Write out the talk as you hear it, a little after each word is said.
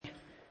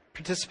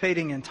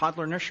participating in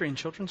toddler nursery and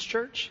children's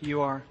church,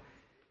 you are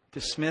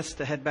dismissed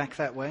to head back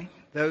that way.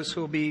 Those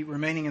who will be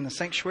remaining in the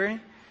sanctuary,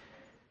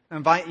 I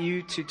invite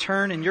you to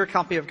turn in your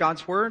copy of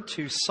God's Word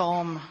to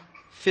Psalm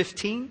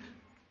 15.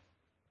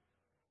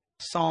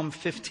 Psalm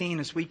 15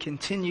 as we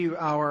continue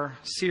our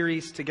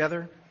series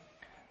together,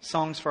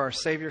 Songs for Our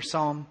Savior,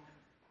 Psalm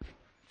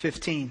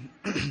 15.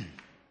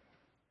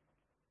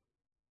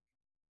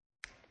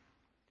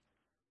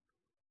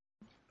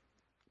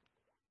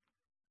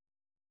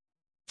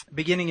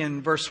 Beginning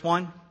in verse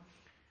 1,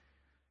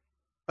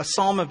 a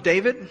psalm of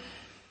David.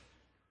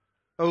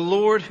 O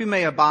Lord, who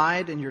may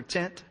abide in your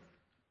tent?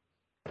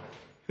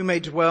 Who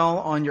may dwell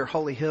on your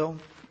holy hill?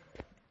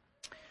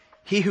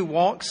 He who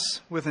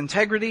walks with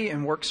integrity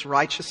and works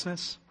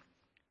righteousness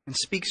and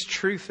speaks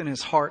truth in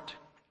his heart.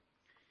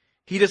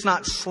 He does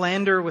not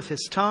slander with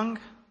his tongue,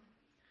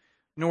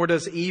 nor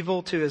does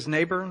evil to his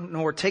neighbor,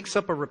 nor takes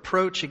up a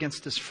reproach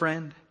against his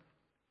friend.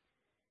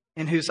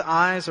 In whose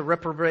eyes a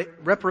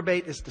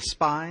reprobate is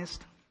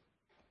despised,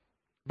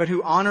 but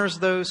who honors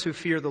those who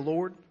fear the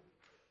Lord.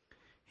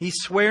 He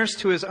swears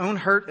to his own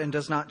hurt and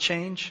does not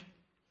change.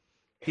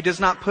 He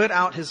does not put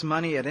out his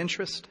money at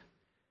interest,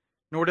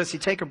 nor does he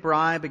take a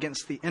bribe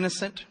against the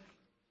innocent.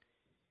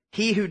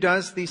 He who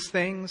does these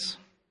things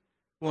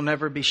will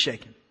never be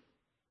shaken.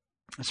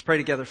 Let's pray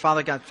together.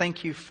 Father God,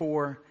 thank you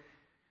for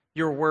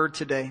your word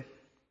today.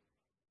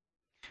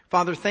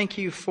 Father, thank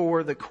you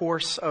for the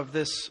course of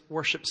this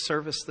worship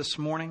service this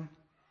morning.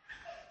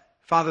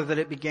 Father, that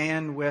it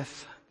began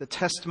with the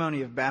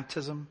testimony of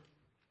baptism,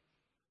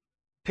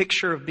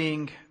 picture of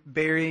being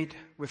buried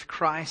with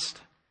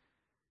Christ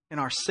in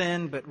our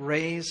sin, but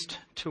raised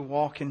to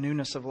walk in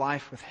newness of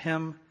life with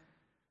Him,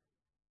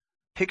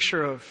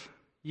 picture of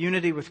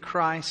unity with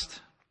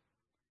Christ,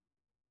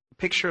 a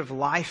picture of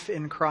life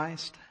in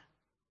Christ.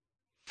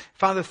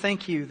 Father,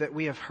 thank you that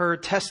we have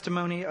heard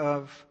testimony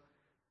of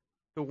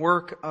the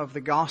work of the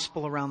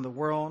gospel around the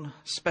world,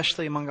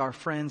 especially among our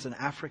friends in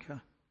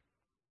Africa.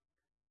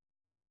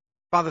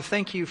 Father,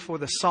 thank you for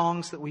the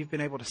songs that we've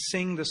been able to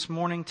sing this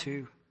morning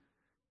to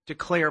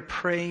declare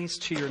praise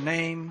to your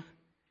name,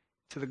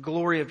 to the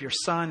glory of your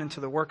Son, and to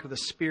the work of the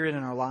Spirit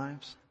in our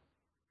lives.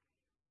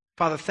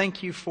 Father,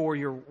 thank you for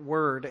your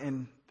word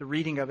and the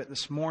reading of it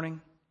this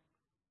morning.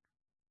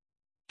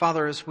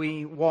 Father, as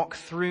we walk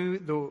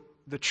through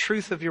the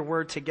truth of your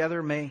word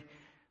together, may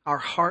our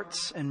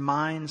hearts and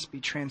minds be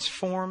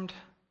transformed.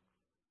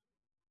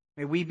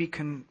 May we be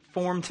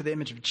conformed to the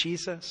image of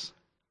Jesus.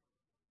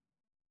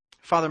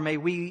 Father, may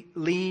we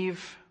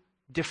leave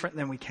different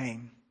than we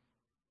came.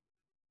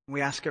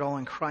 We ask it all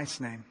in Christ's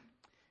name.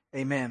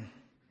 Amen.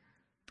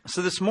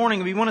 So this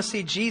morning we want to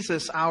see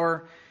Jesus,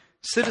 our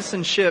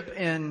citizenship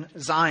in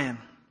Zion.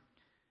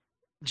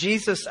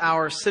 Jesus,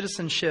 our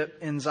citizenship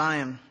in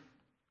Zion.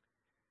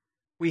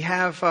 We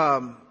have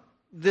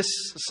this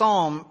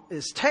psalm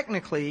is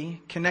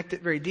technically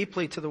connected very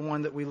deeply to the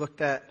one that we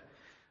looked at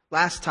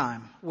last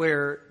time,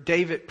 where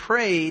David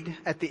prayed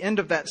at the end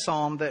of that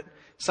psalm that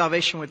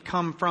salvation would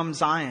come from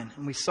Zion.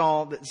 And we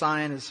saw that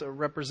Zion is a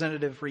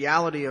representative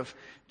reality of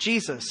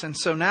Jesus. And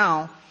so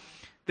now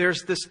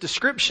there's this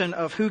description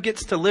of who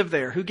gets to live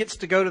there, who gets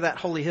to go to that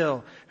holy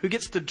hill, who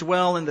gets to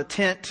dwell in the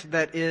tent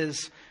that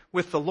is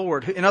with the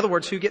Lord. In other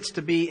words, who gets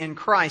to be in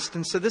Christ.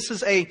 And so this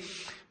is a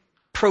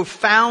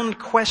profound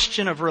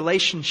question of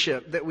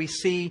relationship that we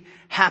see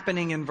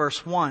happening in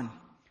verse 1.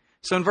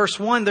 So in verse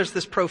 1, there's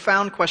this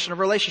profound question of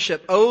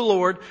relationship. O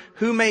Lord,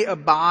 who may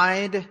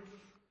abide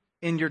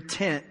in your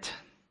tent?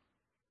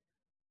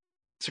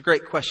 It's a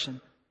great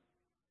question.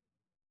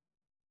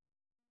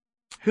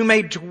 Who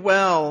may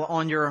dwell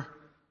on your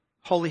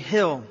holy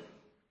hill?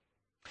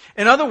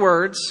 In other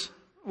words,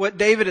 what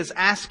David is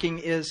asking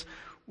is,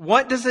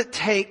 what does it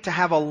take to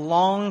have a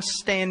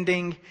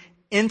long-standing,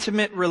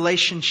 intimate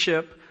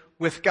relationship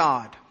with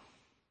God?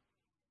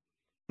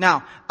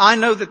 Now, I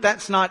know that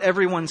that's not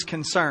everyone's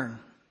concern.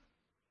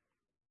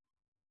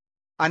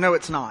 I know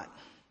it's not.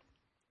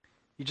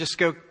 You just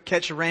go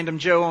catch a random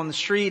Joe on the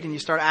street and you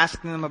start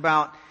asking them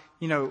about,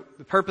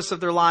 the purpose of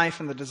their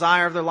life and the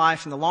desire of their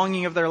life and the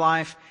longing of their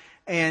life.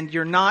 And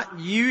you're not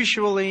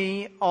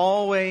usually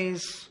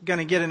always going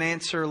to get an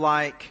answer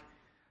like,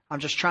 I'm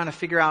just trying to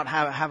figure out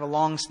how to have a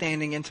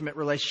long-standing, intimate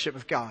relationship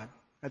with God.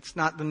 That's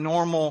not the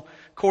normal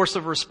course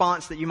of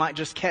response that you might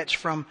just catch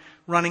from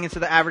running into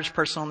the average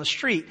person on the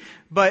street.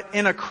 But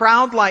in a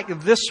crowd like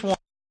this one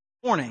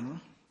this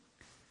morning,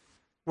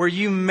 where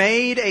you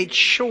made a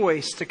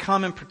choice to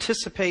come and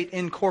participate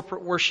in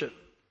corporate worship,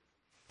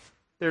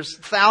 there's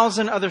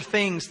 1,000 other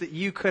things that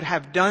you could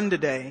have done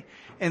today,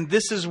 and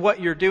this is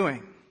what you're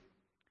doing.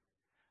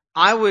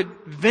 I would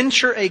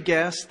venture a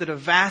guess that a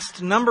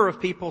vast number of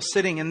people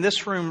sitting in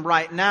this room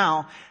right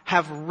now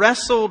have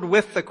wrestled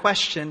with the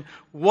question,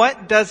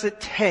 what does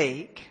it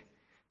take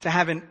to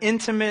have an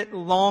intimate,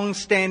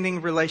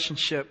 long-standing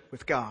relationship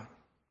with God?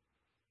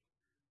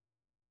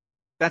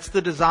 That's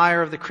the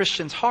desire of the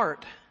Christian's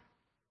heart.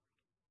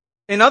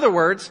 In other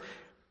words,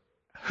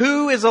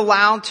 Who is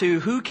allowed to,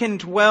 who can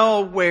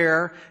dwell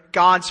where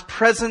God's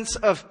presence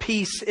of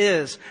peace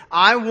is?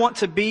 I want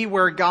to be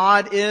where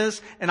God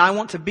is, and I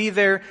want to be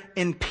there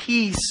in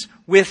peace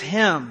with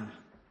Him.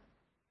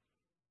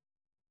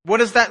 What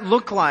does that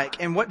look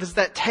like, and what does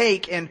that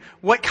take, and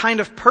what kind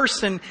of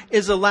person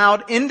is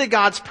allowed into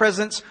God's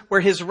presence where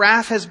His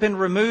wrath has been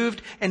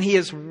removed and He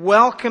is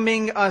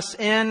welcoming us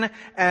in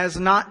as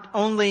not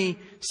only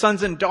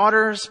sons and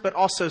daughters, but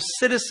also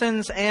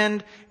citizens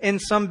and, in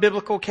some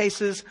biblical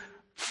cases,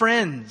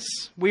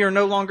 friends. We are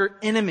no longer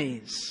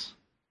enemies,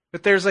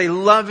 but there's a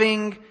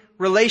loving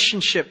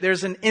relationship.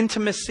 There's an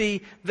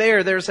intimacy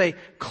there. There's a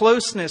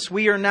closeness.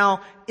 We are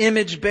now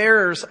image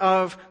bearers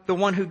of the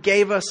one who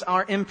gave us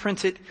our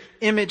imprinted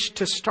image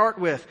to start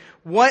with.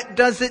 What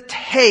does it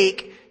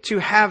take to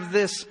have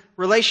this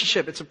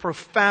relationship? It's a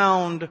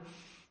profound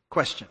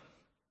question.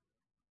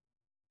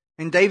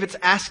 And David's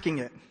asking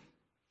it.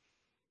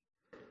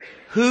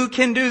 Who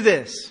can do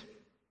this?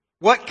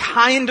 What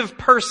kind of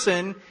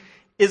person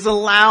is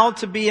allowed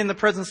to be in the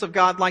presence of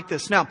God like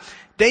this? Now,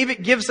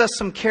 David gives us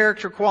some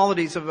character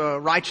qualities of a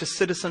righteous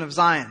citizen of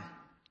Zion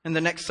in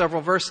the next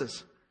several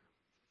verses.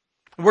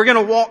 We're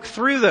going to walk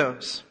through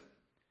those.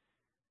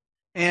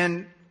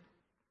 And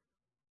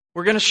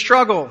we're going to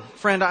struggle.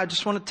 Friend, I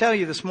just want to tell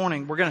you this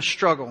morning, we're going to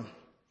struggle.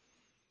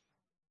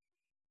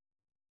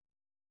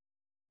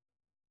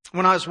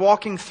 When I was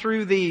walking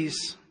through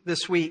these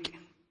this week,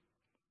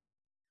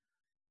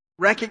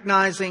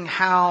 recognizing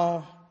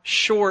how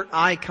short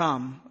I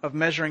come of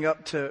measuring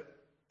up to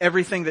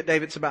everything that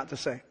David's about to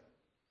say.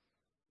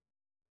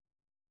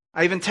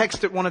 I even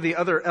texted one of the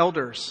other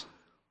elders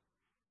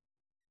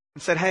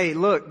and said, hey,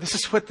 look, this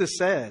is what this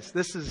says.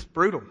 This is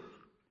brutal.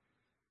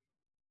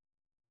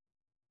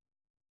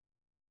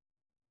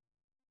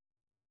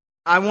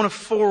 I want to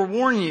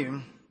forewarn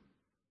you,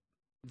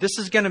 this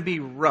is going to be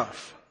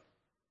rough.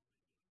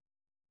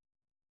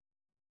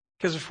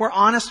 Because if we're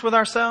honest with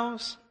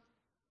ourselves,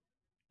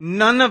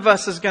 none of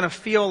us is going to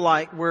feel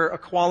like we're a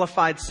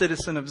qualified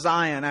citizen of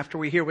Zion after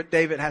we hear what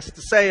David has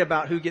to say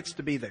about who gets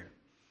to be there.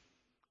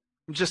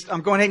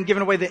 I'm going ahead and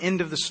giving away the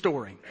end of the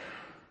story.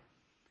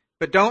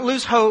 But don't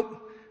lose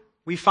hope.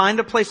 We find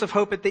a place of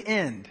hope at the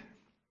end.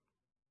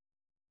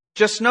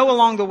 Just know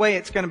along the way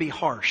it's going to be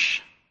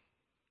harsh.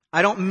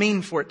 I don't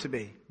mean for it to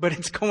be, but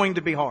it's going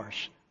to be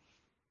harsh.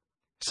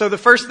 So the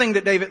first thing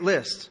that David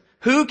lists,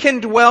 who can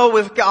dwell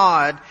with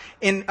God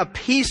in a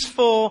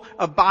peaceful,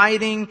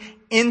 abiding,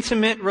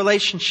 intimate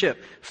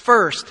relationship?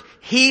 First,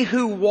 he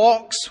who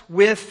walks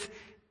with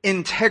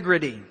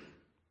integrity.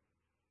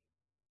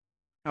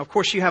 Now, of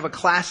course, you have a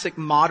classic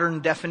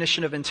modern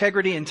definition of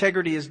integrity.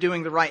 Integrity is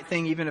doing the right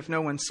thing even if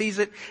no one sees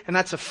it. And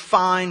that's a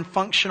fine,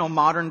 functional,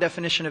 modern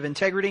definition of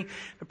integrity.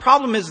 The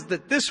problem is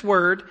that this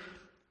word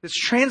that's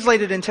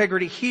translated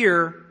integrity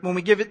here, when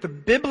we give it the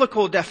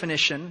biblical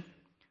definition,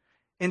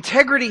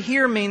 integrity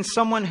here means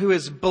someone who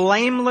is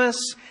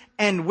blameless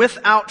and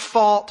without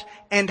fault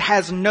and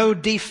has no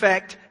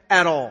defect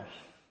at all.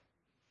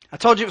 I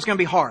told you it was going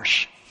to be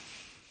harsh.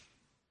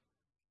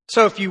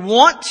 So if you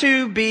want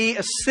to be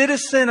a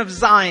citizen of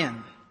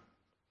Zion,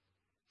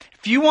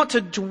 if you want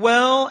to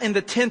dwell in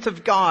the tent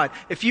of God,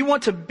 if you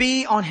want to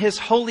be on His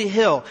holy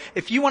hill,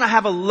 if you want to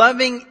have a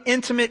loving,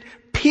 intimate,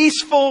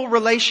 peaceful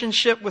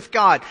relationship with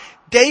God,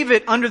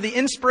 David, under the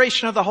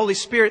inspiration of the Holy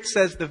Spirit,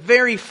 says the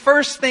very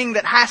first thing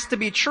that has to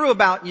be true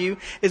about you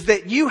is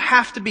that you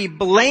have to be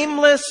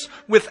blameless,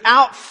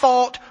 without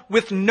fault,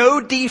 with no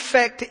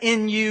defect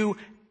in you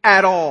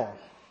at all.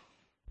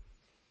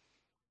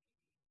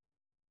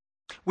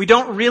 We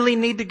don't really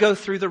need to go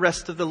through the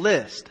rest of the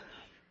list.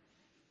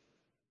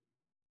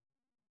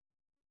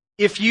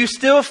 If you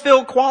still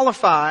feel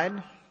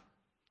qualified,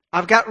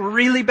 I've got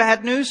really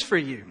bad news for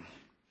you.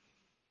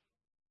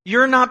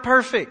 You're not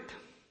perfect.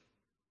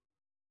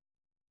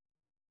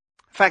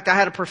 In fact, I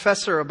had a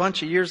professor a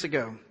bunch of years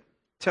ago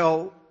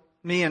tell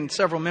me and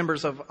several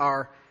members of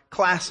our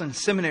class in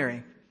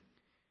seminary,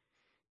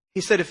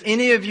 he said, if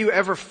any of you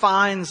ever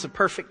finds a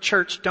perfect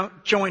church,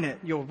 don't join it.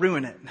 You'll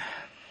ruin it.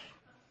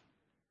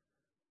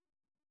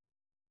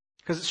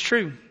 Because it's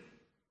true.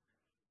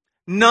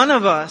 None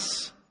of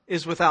us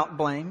is without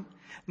blame.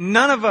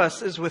 None of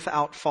us is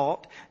without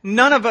fault.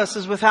 None of us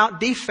is without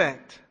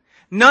defect.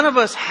 None of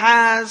us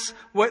has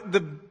what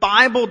the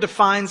Bible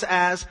defines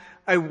as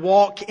a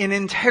walk in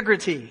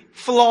integrity,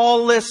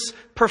 flawless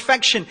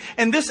perfection.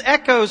 And this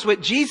echoes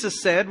what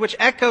Jesus said, which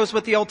echoes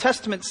what the Old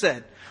Testament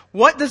said.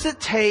 What does it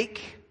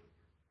take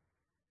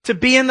to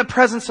be in the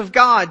presence of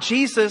God?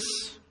 Jesus,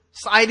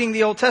 citing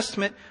the Old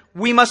Testament,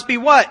 we must be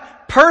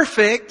what?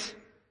 Perfect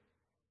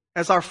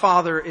as our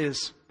Father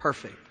is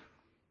perfect.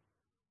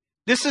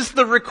 This is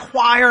the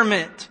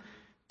requirement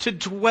to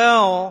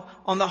dwell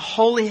on the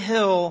holy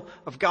hill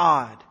of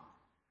God.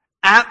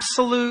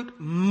 Absolute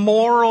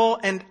moral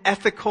and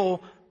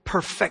ethical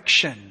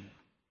perfection.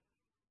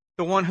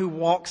 The one who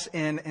walks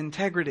in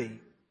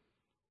integrity.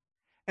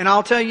 And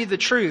I'll tell you the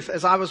truth,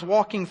 as I was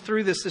walking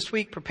through this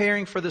week,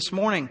 preparing for this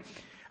morning,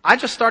 I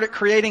just started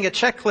creating a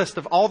checklist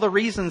of all the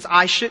reasons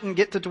I shouldn't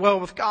get to dwell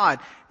with God.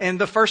 And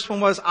the first one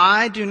was,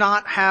 I do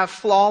not have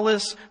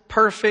flawless,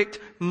 perfect,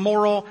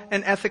 moral,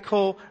 and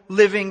ethical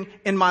living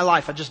in my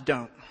life. I just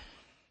don't.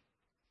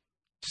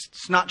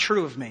 It's not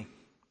true of me.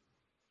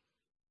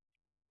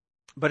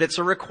 But it's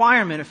a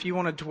requirement if you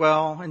want to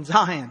dwell in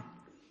Zion.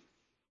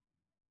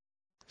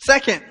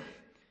 Second,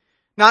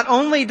 not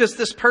only does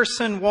this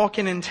person walk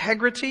in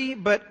integrity,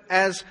 but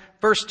as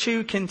verse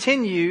 2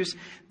 continues,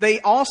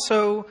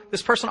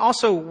 this person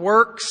also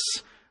works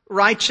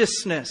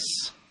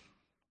righteousness.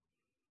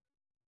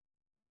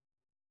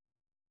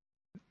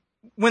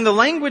 When the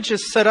language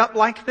is set up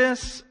like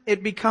this,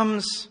 it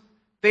becomes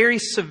very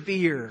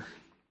severe.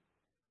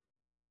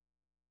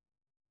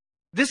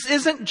 This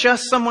isn't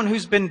just someone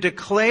who's been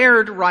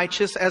declared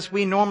righteous as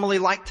we normally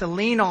like to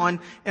lean on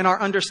in our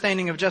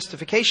understanding of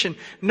justification.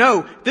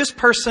 No, this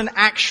person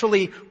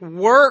actually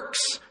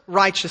works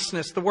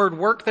righteousness. The word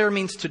work there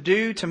means to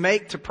do, to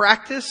make, to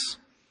practice.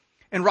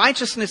 And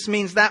righteousness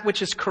means that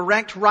which is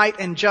correct, right,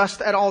 and just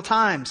at all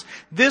times.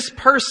 This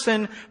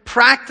person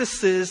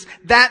practices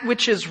that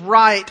which is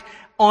right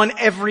on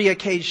every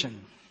occasion.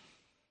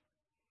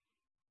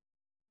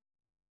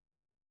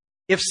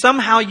 If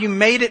somehow you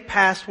made it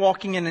past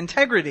walking in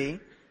integrity,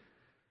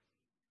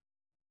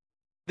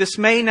 this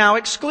may now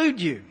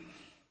exclude you.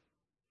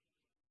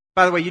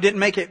 By the way, you didn't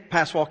make it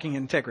past walking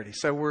in integrity.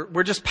 So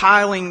we're just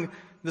piling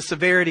the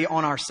severity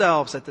on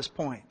ourselves at this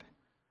point.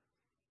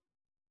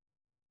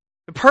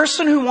 The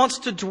person who wants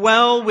to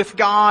dwell with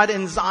God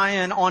in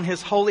Zion on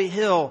His holy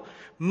hill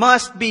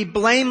must be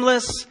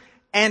blameless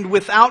and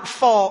without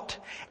fault.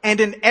 And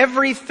in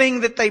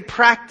everything that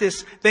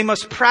they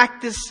must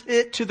practice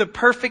it to the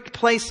perfect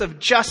place of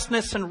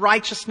justness and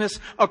righteousness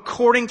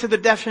according to the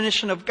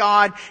definition of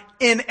God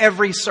in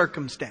every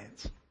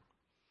circumstance.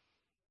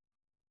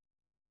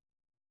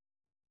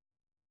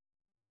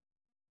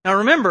 Now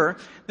remember,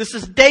 this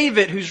is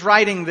David who's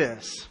writing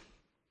this.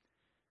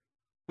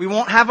 We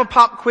won't have a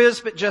pop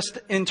quiz, but just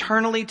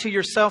internally to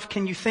yourself,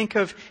 can you think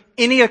of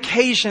any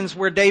occasions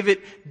where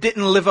David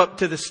didn't live up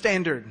to the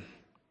standard?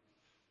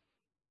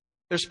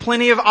 There's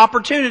plenty of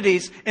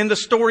opportunities in the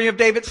story of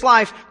David's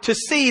life to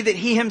see that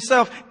he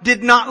himself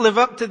did not live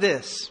up to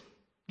this.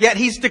 Yet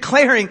he's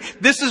declaring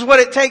this is what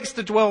it takes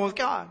to dwell with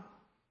God.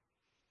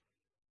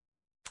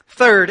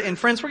 Third, and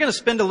friends, we're going to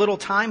spend a little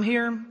time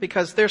here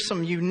because there's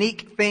some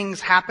unique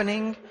things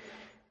happening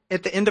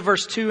at the end of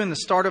verse 2 and the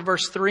start of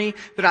verse 3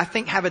 that I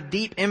think have a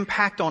deep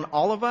impact on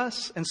all of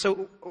us. And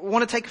so I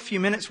want to take a few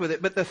minutes with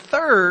it. But the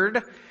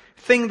third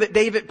thing that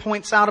David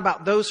points out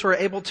about those who are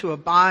able to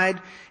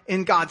abide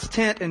in God's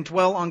tent and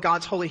dwell on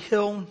God's holy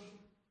hill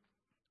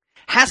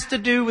has to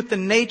do with the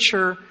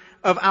nature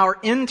of our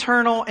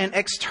internal and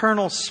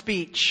external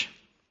speech.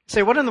 You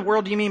say, what in the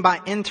world do you mean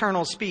by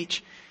internal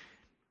speech?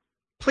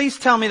 Please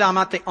tell me that I'm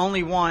not the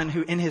only one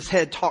who in his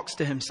head talks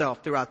to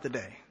himself throughout the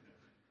day.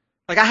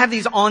 Like I have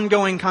these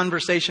ongoing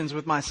conversations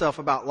with myself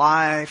about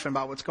life and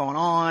about what's going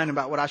on, and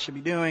about what I should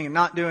be doing and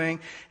not doing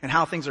and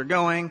how things are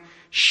going.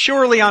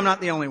 Surely I'm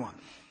not the only one.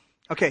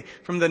 Okay,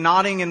 from the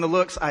nodding and the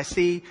looks, I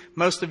see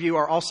most of you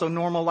are also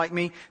normal like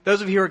me.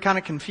 Those of you who are kind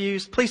of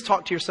confused, please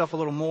talk to yourself a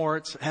little more.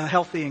 It's a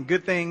healthy and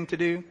good thing to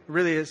do. It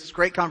really is. It's a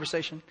great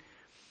conversation.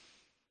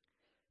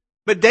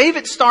 But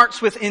David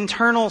starts with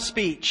internal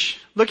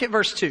speech. Look at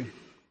verse 2.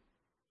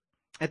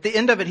 At the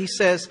end of it, he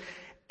says,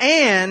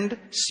 and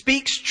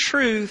speaks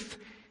truth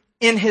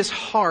in his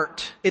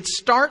heart. It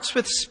starts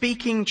with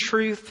speaking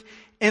truth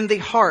in the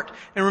heart.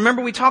 And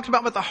remember, we talked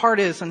about what the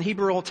heart is in the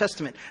Hebrew Old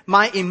Testament.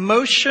 My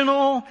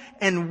emotional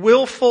and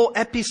willful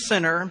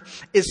epicenter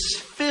is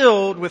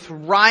filled with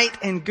right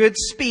and good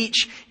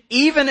speech,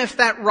 even if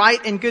that right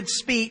and good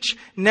speech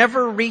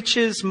never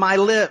reaches my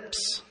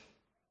lips.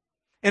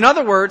 In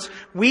other words,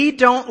 we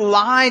don't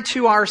lie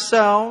to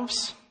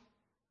ourselves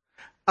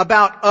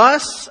about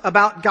us,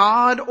 about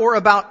God, or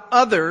about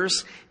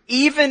others,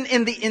 even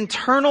in the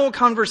internal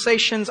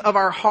conversations of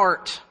our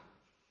heart.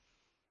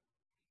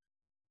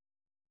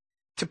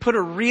 To put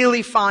a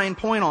really fine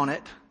point on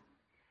it,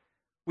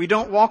 we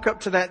don't walk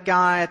up to that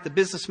guy at the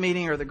business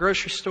meeting or the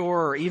grocery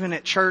store or even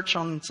at church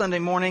on Sunday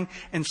morning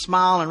and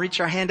smile and reach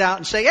our hand out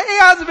and say, hey,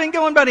 how's it been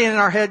going, buddy? And in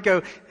our head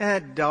go,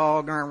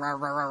 dog.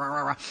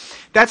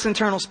 That's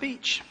internal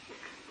speech.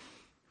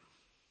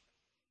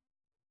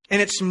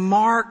 And it's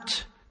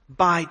marked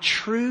by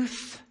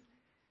truth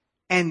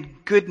and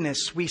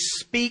goodness. We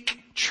speak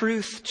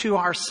truth to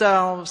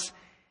ourselves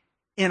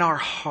in our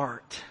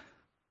heart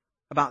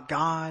about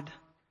God,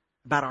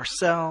 about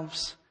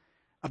ourselves,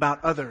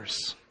 about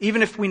others,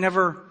 even if we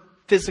never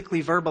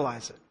physically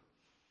verbalize it.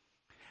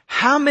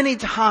 How many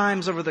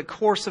times over the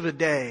course of a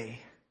day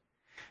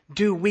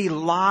do we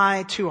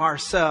lie to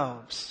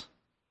ourselves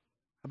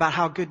about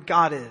how good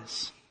God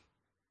is,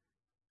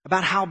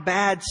 about how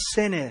bad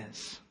sin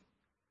is,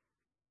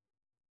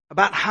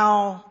 about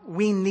how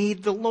we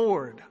need the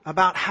Lord,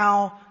 about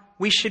how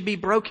we should be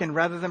broken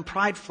rather than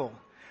prideful?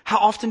 How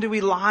often do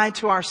we lie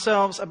to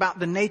ourselves about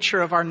the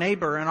nature of our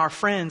neighbor and our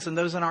friends and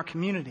those in our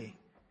community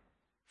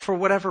for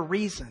whatever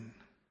reason?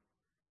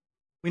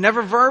 We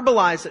never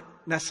verbalize it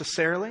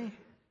necessarily.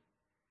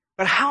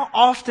 But how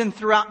often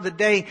throughout the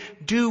day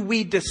do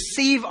we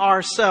deceive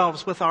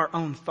ourselves with our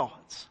own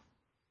thoughts?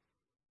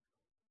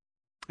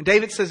 And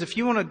David says, if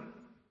you want to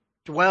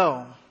dwell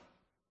on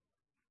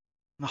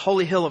the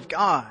holy hill of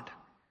God,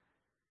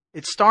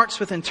 it starts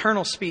with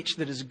internal speech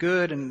that is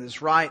good and that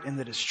is right and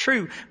that is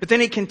true. But then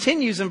he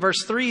continues in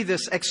verse 3,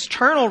 this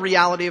external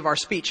reality of our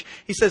speech.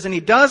 He says, and he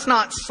does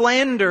not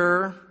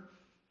slander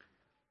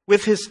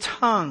with his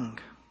tongue.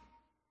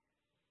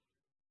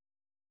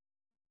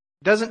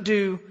 Doesn't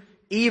do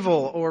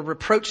evil or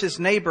reproach his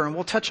neighbor. And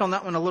we'll touch on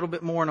that one a little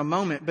bit more in a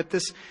moment. But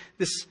this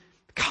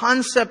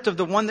concept of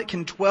the one that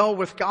can dwell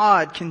with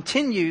God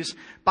continues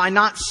by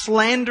not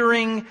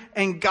slandering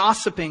and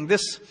gossiping.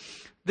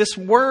 This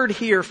word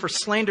here for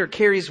slander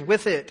carries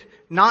with it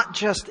not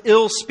just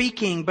ill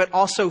speaking, but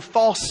also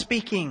false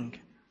speaking.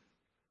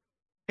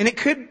 And it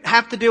could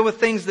have to deal with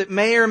things that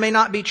may or may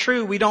not be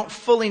true. We don't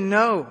fully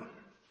know.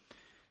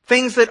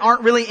 Things that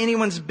aren't really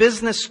anyone's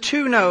business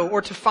to know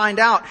or to find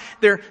out.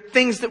 They're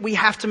things that we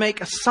have to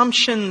make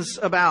assumptions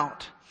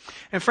about.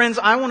 And friends,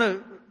 I want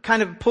to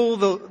kind of pull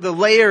the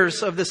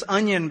layers of this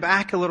onion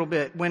back a little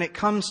bit when it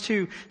comes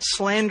to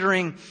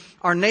slandering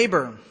our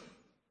neighbor.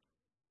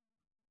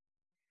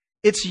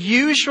 It's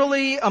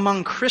usually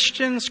among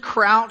Christians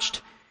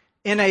crouched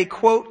in a,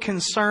 quote,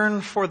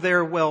 concern for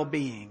their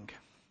well-being.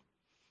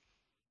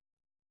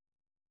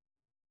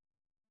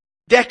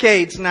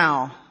 Decades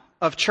now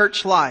of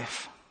church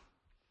life.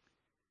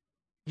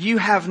 You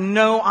have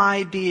no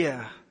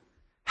idea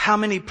how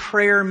many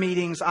prayer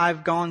meetings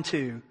I've gone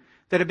to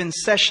that have been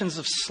sessions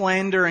of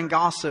slander and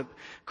gossip,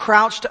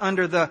 crouched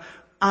under the,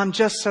 I'm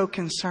just so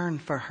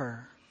concerned for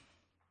her.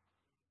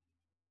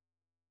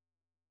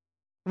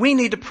 We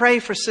need to pray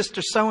for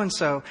Sister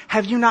so-and-so.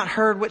 Have you not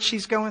heard what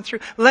she's going through?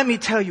 Let me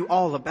tell you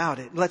all about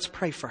it. Let's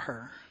pray for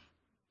her.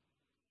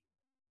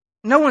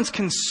 No one's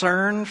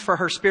concerned for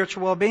her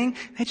spiritual well-being.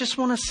 They just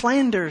want to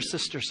slander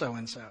Sister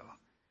so-and-so.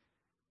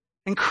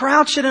 And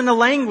crouch it in the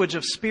language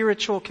of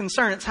spiritual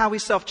concern. It's how we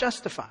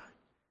self-justify.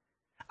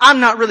 I'm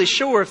not really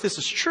sure if this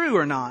is true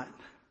or not,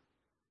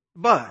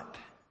 but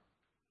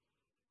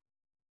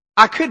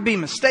I could be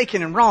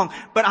mistaken and wrong,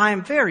 but I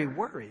am very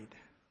worried.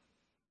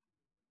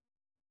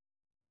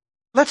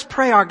 Let's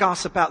pray our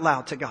gossip out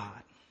loud to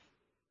God.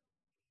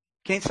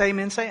 Can't say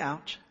amen, say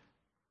ouch.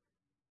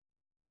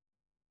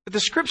 But the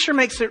scripture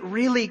makes it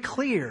really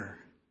clear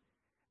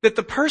that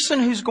the person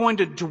who's going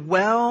to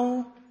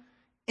dwell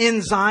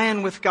in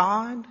Zion with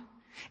God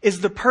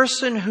is the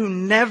person who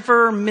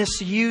never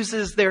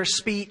misuses their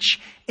speech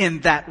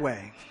in that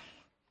way.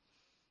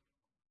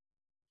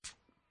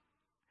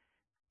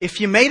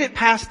 If you made it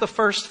past the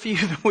first few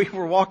that we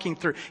were walking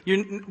through,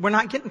 we're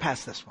not getting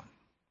past this one.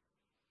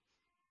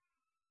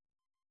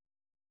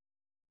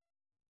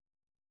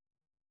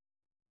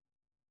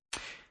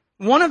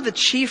 One of the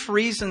chief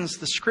reasons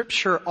the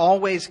scripture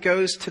always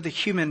goes to the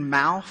human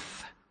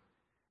mouth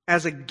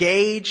as a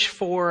gauge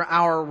for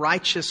our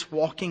righteous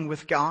walking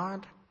with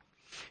God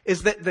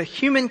is that the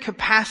human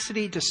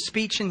capacity to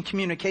speech and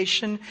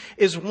communication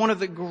is one of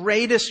the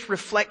greatest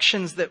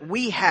reflections that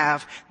we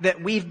have,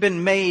 that we've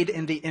been made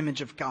in the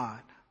image of God.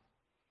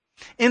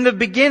 In the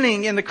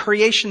beginning, in the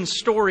creation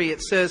story,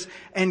 it says,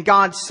 and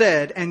God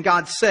said, and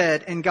God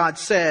said, and God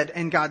said,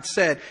 and God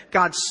said.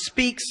 God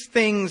speaks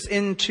things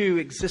into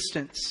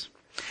existence.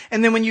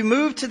 And then when you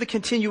move to the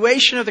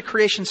continuation of the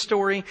creation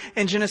story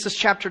in Genesis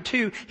chapter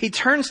 2, he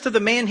turns to the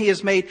man he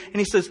has made and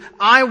he says,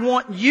 I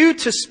want you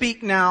to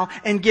speak now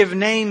and give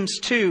names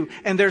too.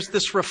 And there's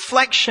this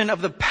reflection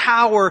of the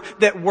power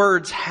that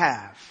words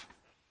have.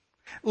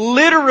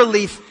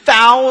 Literally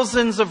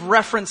thousands of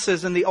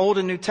references in the Old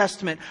and New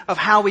Testament of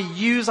how we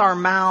use our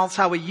mouths,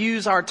 how we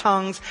use our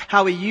tongues,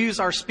 how we use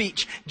our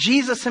speech.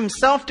 Jesus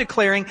himself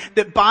declaring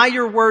that by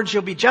your words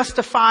you'll be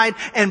justified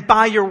and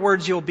by your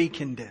words you'll be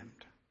condemned.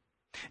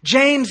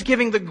 James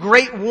giving the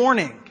great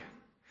warning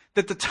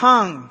that the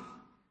tongue,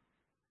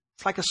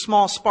 it's like a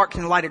small spark,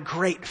 can light a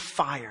great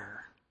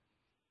fire.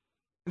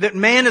 That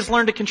man has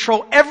learned to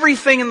control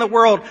everything in the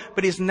world,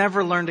 but he's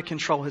never learned to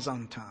control his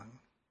own tongue.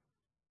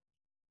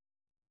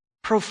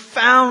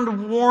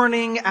 Profound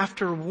warning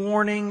after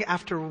warning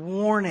after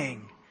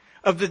warning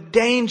of the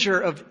danger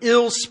of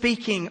ill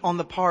speaking on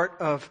the part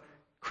of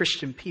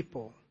Christian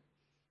people.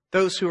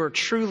 Those who are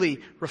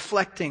truly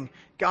reflecting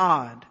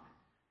God.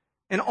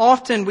 And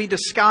often we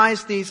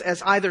disguise these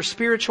as either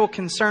spiritual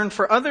concern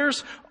for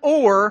others,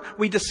 or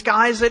we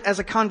disguise it as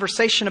a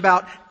conversation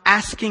about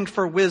asking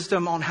for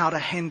wisdom on how to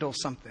handle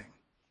something.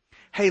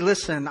 Hey,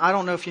 listen, I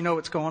don't know if you know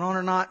what's going on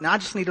or not, and I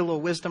just need a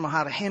little wisdom on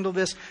how to handle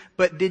this,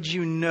 but did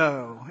you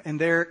know?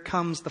 And there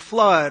comes the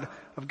flood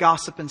of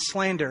gossip and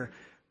slander,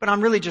 but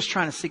I'm really just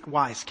trying to seek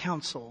wise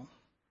counsel.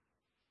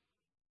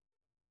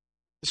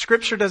 The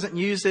scripture doesn't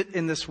use it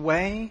in this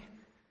way.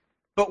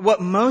 But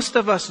what most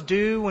of us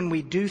do when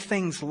we do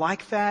things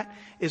like that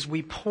is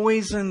we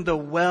poison the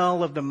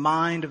well of the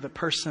mind of the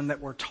person that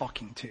we're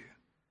talking to.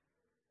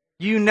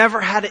 You never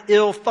had an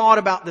ill thought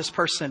about this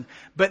person,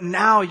 but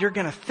now you're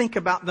going to think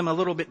about them a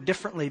little bit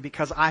differently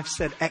because I've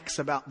said X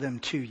about them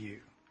to you.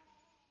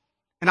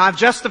 And I've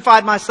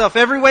justified myself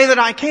every way that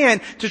I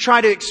can to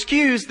try to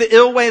excuse the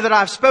ill way that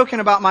I've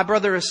spoken about my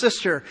brother or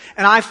sister.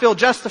 And I feel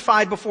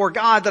justified before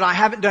God that I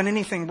haven't done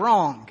anything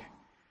wrong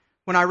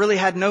when I really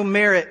had no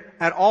merit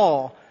at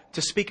all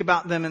to speak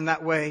about them in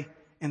that way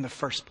in the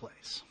first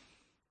place.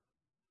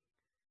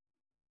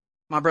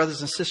 My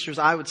brothers and sisters,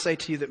 I would say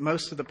to you that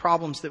most of the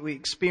problems that we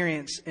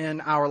experience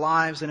in our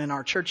lives and in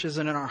our churches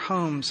and in our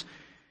homes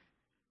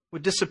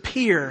would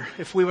disappear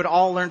if we would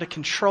all learn to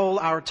control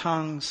our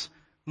tongues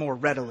more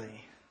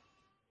readily.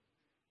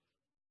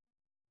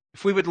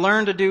 If we would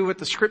learn to do what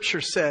the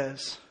Scripture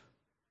says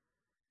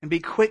and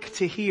be quick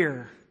to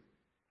hear,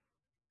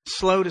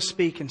 slow to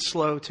speak, and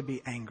slow to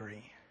be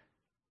angry.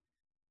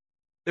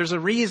 There's a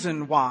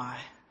reason why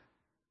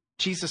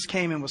Jesus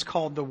came and was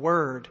called the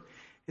Word.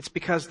 It's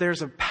because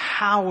there's a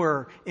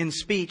power in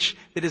speech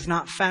that is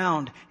not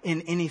found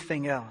in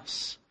anything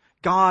else.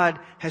 God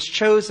has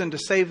chosen to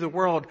save the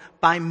world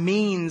by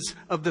means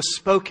of the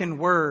spoken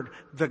word,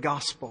 the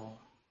gospel.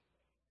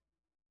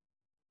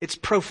 It's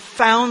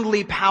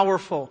profoundly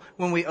powerful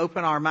when we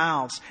open our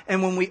mouths.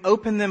 And when we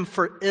open them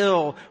for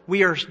ill,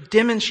 we are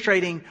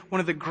demonstrating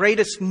one of the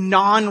greatest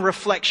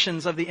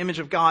non-reflections of the image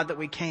of God that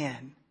we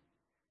can.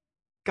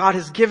 God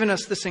has given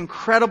us this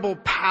incredible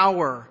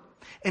power,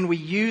 and we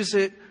use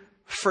it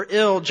for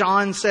ill.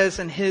 John says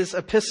in his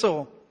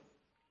epistle,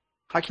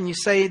 how can you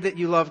say that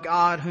you love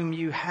God whom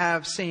you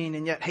have seen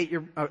and yet hate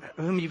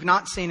whom you've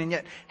not seen and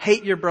yet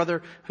hate your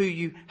brother who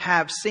you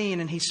have seen?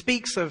 And he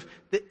speaks of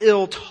the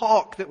ill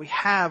talk that we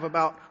have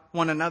about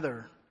one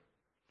another.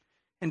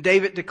 And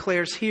David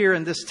declares here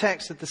in this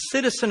text that the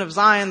citizen of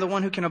Zion, the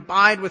one who can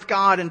abide with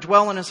God and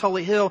dwell on His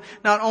holy hill,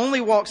 not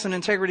only walks in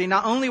integrity,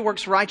 not only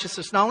works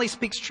righteousness, not only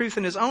speaks truth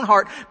in his own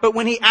heart, but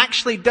when he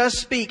actually does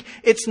speak,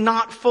 it's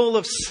not full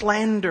of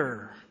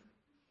slander.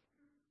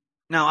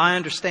 Now, I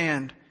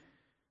understand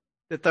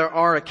that there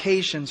are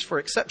occasions for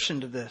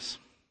exception to this.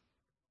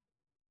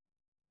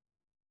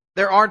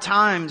 There are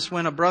times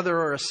when a brother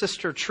or a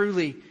sister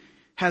truly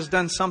has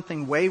done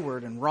something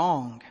wayward and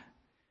wrong.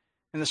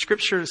 And the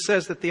Scripture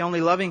says that the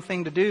only loving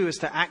thing to do is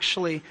to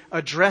actually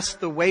address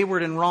the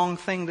wayward and wrong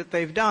thing that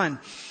they've done.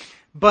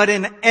 But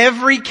in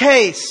every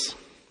case,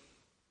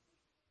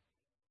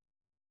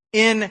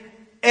 the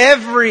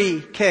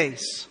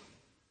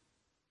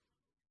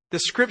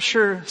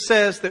Scripture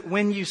says that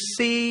when you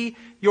see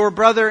your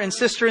brother and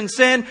sister in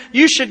sin,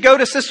 you should go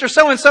to sister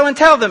so-and-so and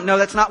tell them. No,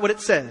 that's not what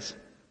it says.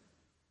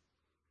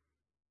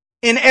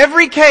 In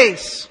every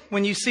case,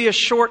 when you see a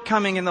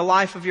shortcoming in the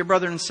life of your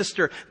brother and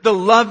sister, the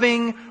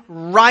loving,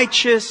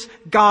 righteous,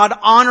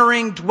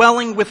 God-honoring,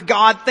 dwelling with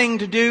God thing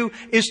to do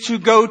is to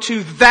go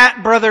to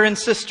that brother and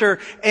sister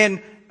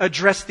and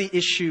address the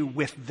issue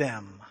with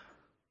them.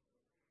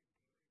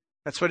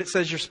 That's what it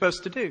says you're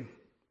supposed to do.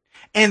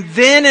 And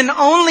then and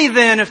only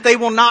then, if they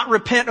will not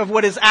repent of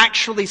what is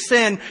actually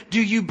sin,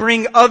 do you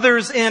bring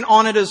others in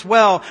on it as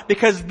well.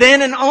 Because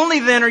then and only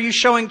then are you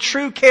showing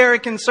true care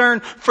and concern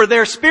for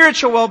their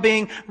spiritual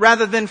well-being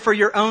rather than for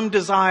your own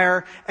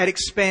desire at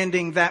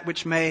expanding that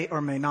which may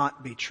or may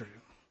not be true.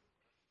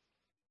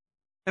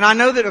 And I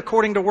know that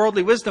according to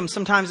worldly wisdom,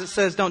 sometimes it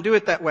says don't do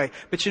it that way.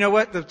 But you know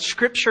what? The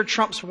Scripture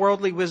trumps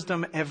worldly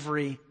wisdom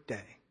every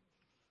day.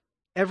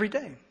 Every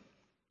day.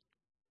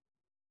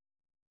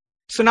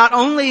 So not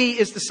only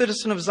is the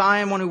citizen of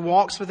Zion one who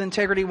walks with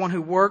integrity, one who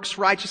works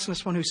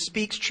righteousness, one who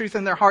speaks truth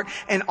in their heart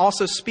and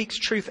also speaks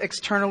truth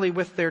externally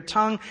with their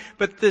tongue,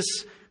 but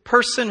this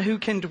person who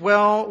can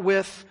dwell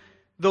with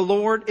the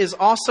Lord is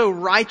also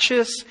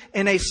righteous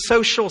in a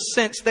social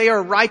sense. They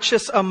are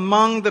righteous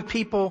among the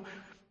people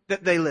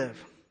that they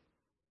live.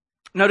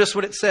 Notice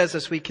what it says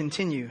as we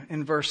continue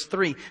in verse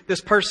 3. This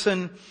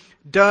person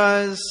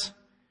does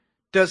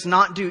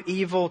not do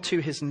evil to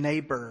his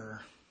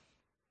neighbor,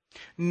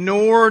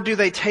 nor do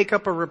they take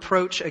up a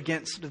reproach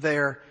against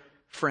their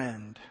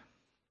friend.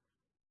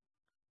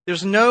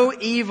 There's no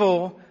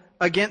evil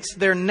against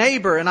their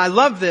neighbor. And I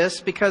love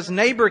this because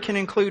neighbor can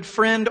include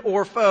friend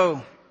or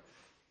foe.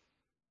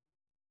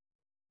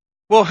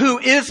 Well, who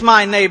is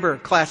my neighbor?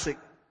 Classic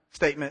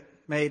statement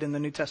made in the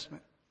New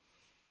Testament.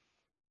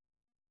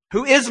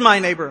 Who is my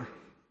neighbor?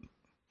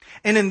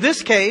 And in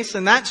this case,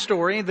 in that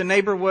story, the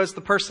neighbor was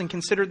the person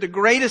considered the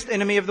greatest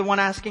enemy of the one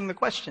asking the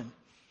question.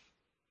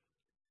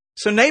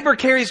 So neighbor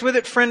carries with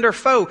it friend or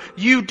foe.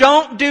 You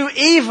don't do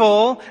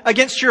evil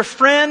against your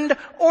friend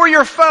or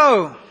your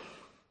foe.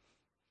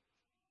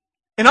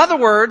 In other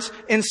words,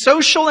 in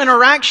social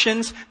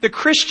interactions, the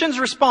Christian's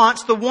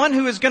response, the one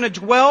who is going to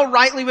dwell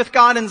rightly with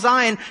God in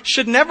Zion,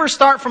 should never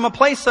start from a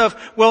place of,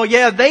 well,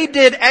 yeah, they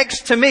did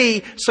X to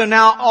me, so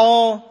now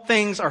all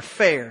things are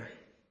fair.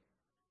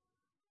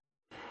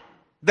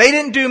 They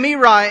didn't do me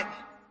right,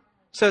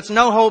 so it's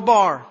no hold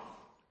bar.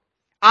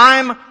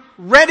 I'm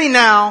ready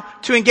now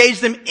to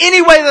engage them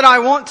any way that I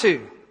want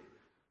to.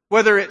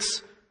 Whether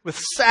it's with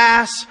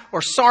sass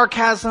or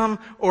sarcasm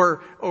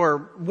or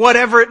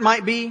whatever it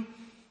might be.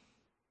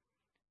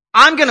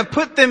 I'm going to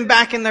put them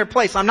back in their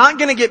place. I'm not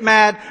going to get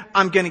mad.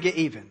 I'm going to get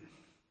even.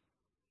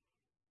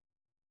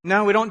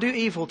 No, we don't do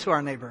evil to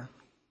our neighbor.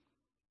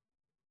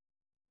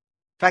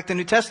 In fact, the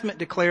New Testament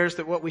declares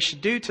that what we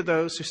should do to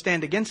those who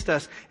stand against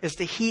us is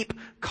to heap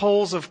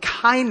coals of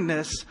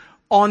kindness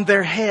on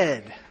their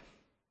head.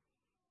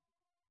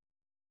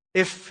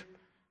 If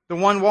the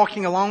one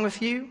walking along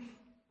with you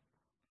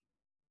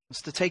was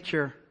to take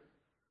your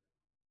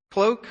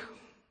cloak,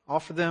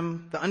 offer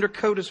them the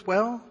undercoat as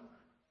well,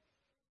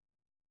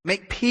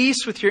 make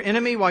peace with your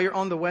enemy while you're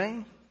on the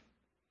way.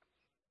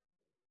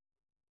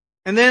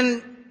 And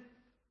then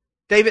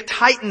David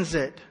tightens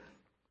it.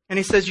 And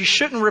he says, you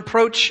shouldn't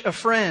reproach a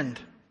friend.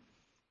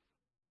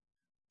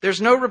 There's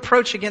no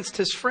reproach against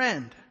his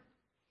friend.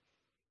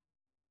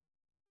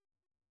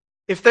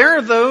 If there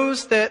are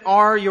those that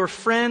are your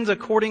friends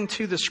according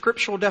to the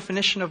scriptural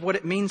definition of what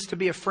it means to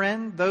be a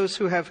friend, those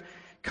who have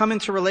come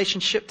into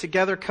relationship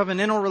together,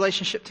 covenantal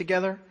relationship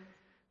together,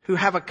 who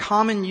have a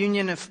common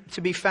union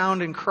to be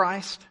found in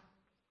Christ,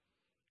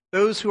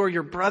 those who are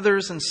your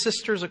brothers and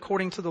sisters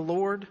according to the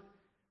Lord,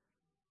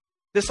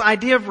 this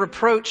idea of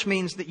reproach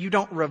means that you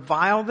don't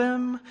revile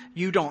them,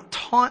 you don't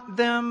taunt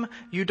them,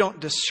 you don't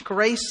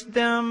disgrace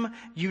them,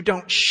 you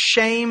don't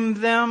shame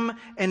them,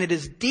 and it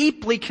is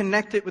deeply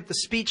connected with the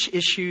speech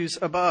issues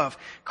above.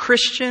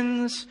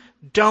 Christians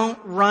don't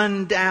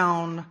run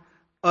down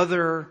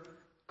other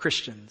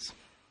Christians.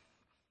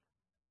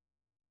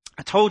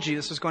 I told you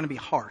this was going to be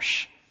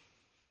harsh.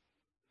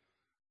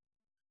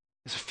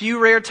 There's a few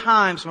rare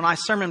times when I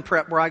sermon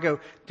prep where I go,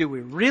 do we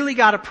really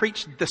got to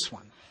preach this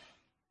one?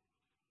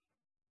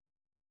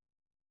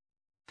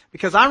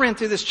 Because I ran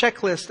through this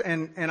checklist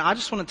and I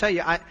just want to tell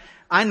you,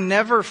 I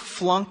never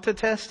flunked a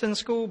test in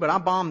school, but I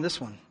bombed this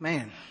one.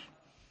 Man.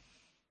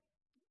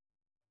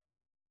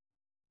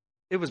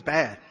 It was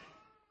bad.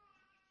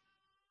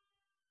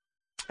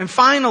 And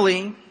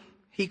finally,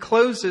 he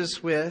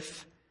closes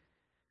with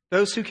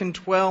those who can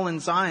dwell in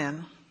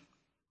Zion.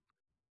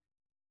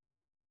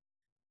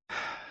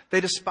 They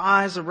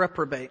despise the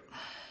reprobate.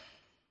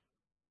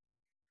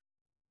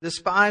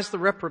 Despise the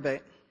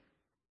reprobate.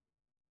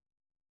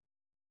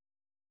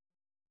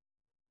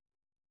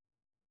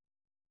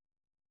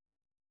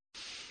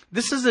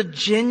 This is a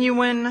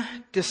genuine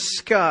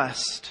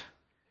disgust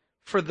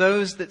for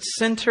those that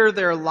center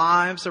their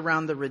lives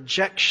around the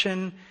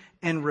rejection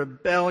and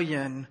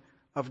rebellion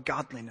of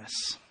godliness.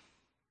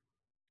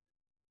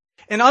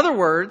 In other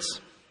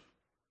words,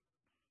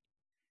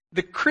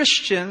 the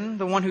Christian,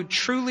 the one who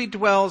truly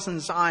dwells in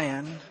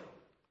Zion,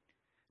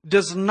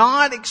 does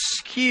not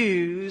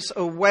excuse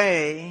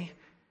away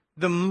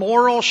the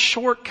moral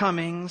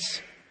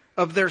shortcomings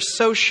of their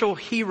social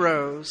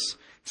heroes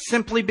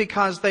simply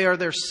because they are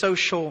their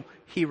social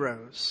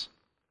heroes.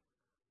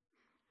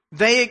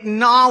 They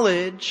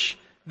acknowledge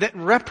that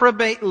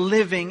reprobate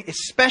living,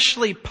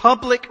 especially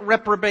public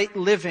reprobate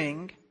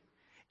living,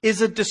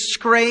 is a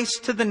disgrace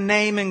to the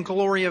name and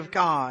glory of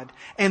God.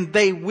 And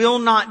they will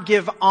not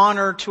give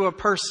honor to a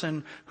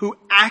person who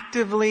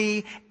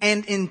actively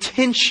and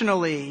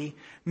intentionally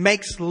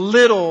makes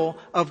little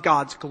of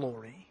God's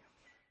glory.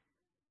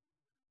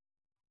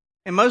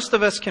 And most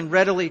of us can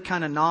readily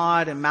kind of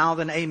nod and mouth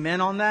an amen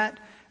on that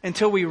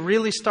until we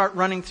really start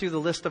running through the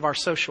list of our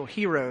social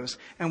heroes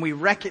and we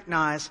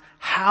recognize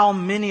how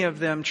many of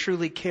them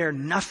truly care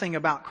nothing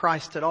about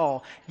Christ at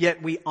all,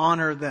 yet we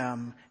honor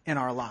them in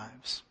our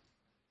lives.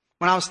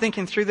 When I was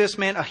thinking through this,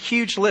 man, a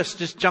huge list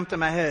just jumped in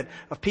my head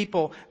of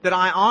people that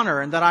I honor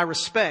and that I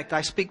respect,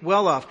 I speak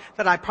well of,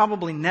 that I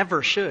probably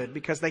never should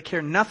because they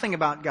care nothing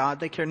about God,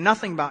 they care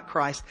nothing about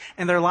Christ,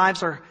 and their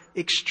lives are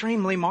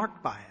extremely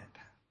marked by it.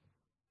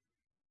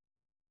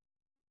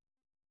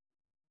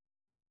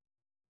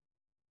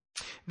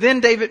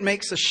 Then David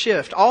makes a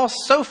shift.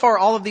 So far,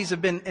 all of these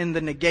have been in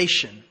the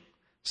negation.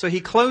 So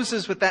he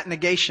closes with that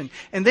negation.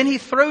 And then he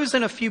throws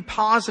in a few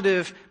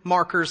positive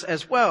markers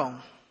as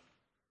well.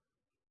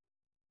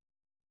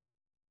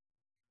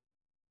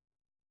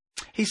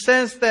 He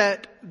says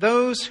that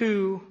those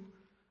who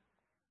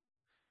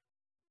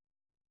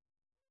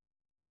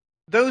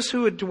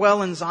would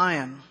dwell in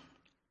Zion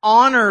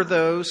honor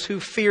those who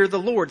fear the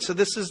Lord. So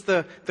this is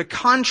the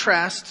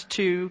contrast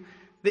to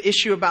the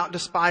issue about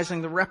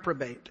despising the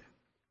reprobate.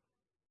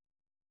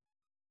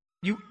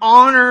 You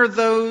honor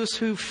those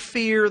who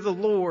fear the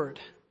Lord.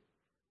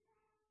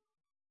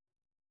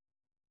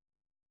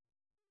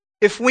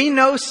 If we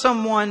know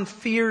someone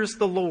fears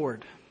the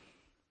Lord,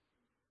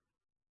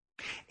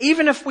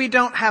 even if we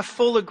don't have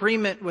full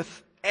agreement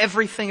with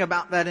everything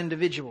about that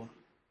individual,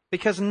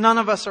 because none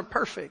of us are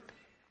perfect,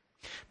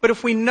 but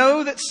if we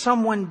know that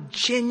someone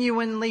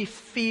genuinely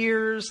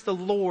fears the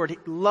Lord,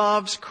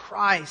 loves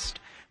Christ,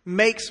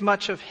 makes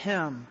much of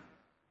Him,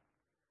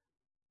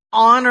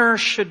 honor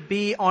should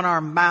be on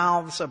our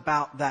mouths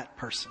about that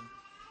person.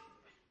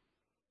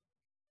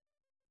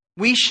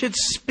 We should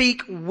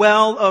speak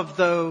well of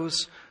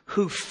those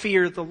who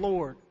fear the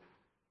Lord.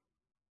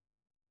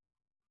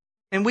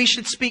 And we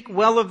should speak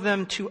well of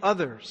them to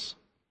others.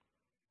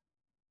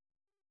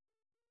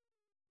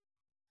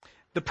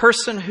 The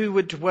person who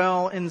would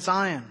dwell in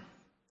Zion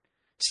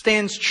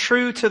stands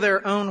true to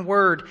their own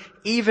word,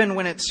 even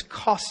when it's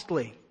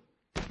costly.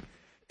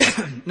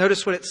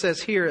 Notice what it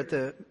says here at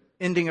the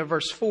ending of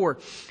verse 4.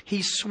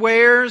 He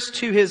swears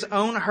to his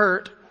own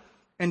hurt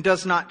and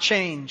does not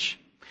change.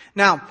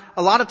 Now,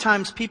 a lot of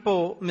times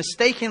people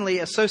mistakenly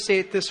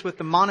associate this with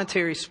the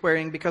monetary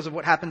swearing because of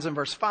what happens in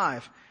verse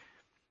 5.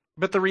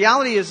 But the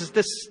reality is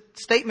this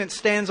statement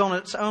stands on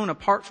its own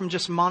apart from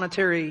just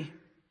monetary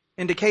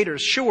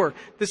indicators. Sure,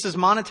 this is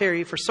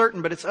monetary for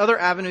certain, but it's other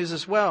avenues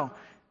as well.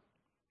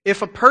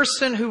 If a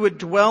person who would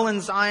dwell in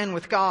Zion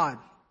with God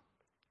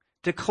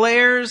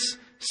declares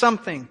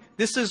something,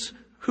 this is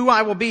who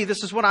I will be,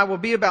 this is what I will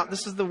be about,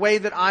 this is the way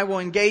that I will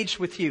engage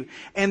with you,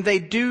 and they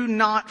do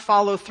not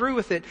follow through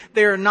with it,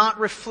 they are not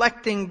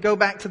reflecting, go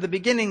back to the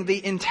beginning,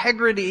 the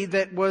integrity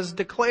that was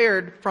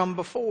declared from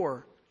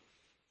before.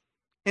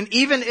 And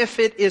even if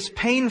it is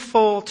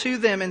painful to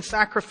them and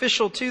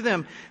sacrificial to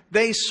them,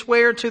 they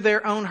swear to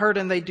their own hurt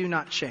and they do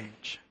not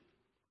change.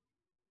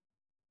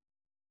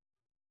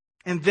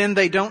 And then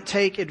they don't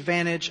take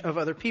advantage of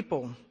other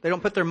people. They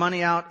don't put their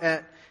money out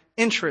at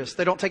interest.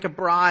 They don't take a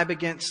bribe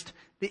against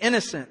the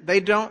innocent. They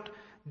don't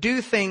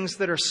do things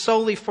that are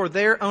solely for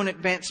their own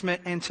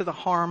advancement and to the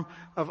harm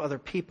of other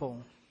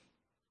people.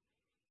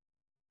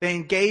 They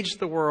engage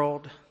the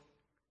world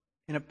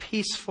in a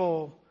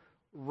peaceful,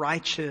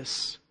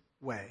 righteous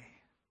way.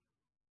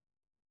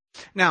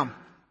 Now,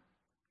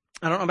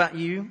 I don't know about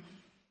you,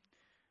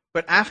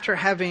 but after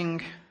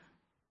having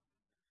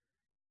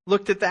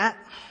looked at that,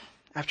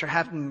 after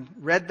having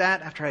read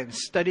that, after having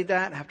studied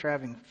that, after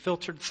having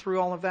filtered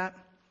through all of that,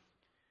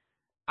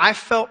 I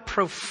felt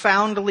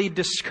profoundly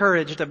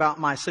discouraged about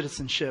my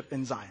citizenship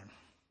in Zion.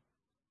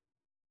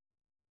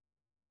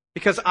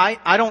 Because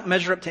I don't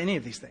measure up to any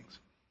of these things.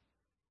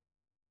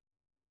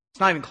 It's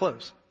not even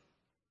close.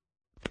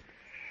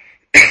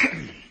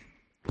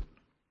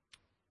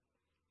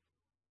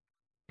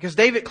 Because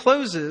David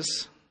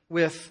closes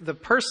with, the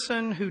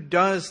person who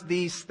does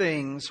these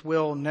things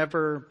will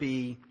never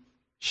be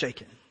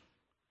shaken.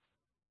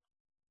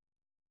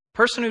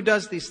 Person who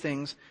does these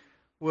things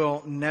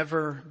will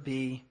never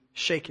be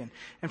shaken.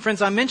 And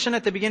friends, I mentioned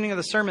at the beginning of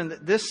the sermon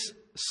that this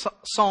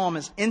psalm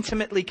is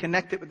intimately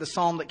connected with the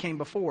psalm that came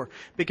before,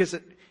 because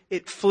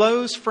it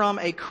flows from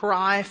a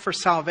cry for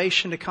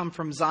salvation to come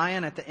from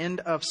Zion at the end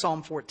of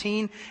Psalm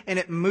 14, and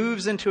it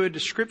moves into a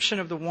description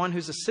of the one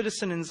who's a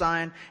citizen in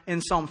Zion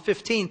in Psalm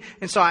 15.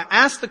 And so I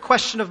asked the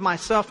question of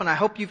myself, and I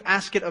hope you've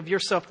asked it of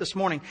yourself this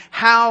morning: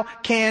 how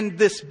can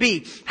this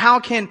be? How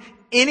can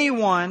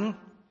anyone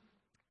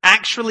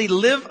actually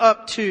live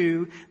up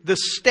to the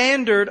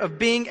standard of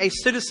being a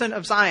citizen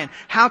of Zion?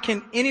 How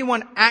can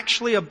anyone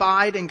actually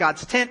abide in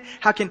God's tent?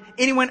 How can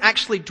anyone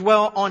actually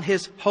dwell on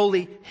His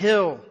holy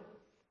hill?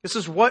 This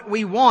is what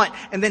we want.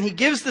 And then he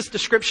gives this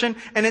description,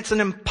 and it's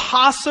an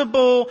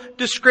impossible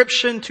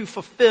description to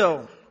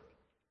fulfill.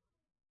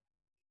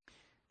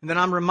 And then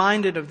I'm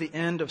reminded of the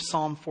end of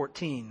Psalm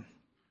 14.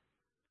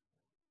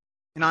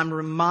 And I'm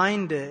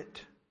reminded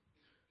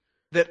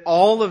that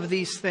all of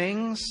these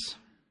things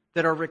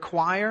that are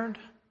required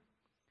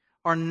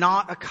are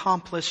not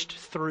accomplished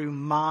through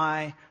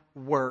my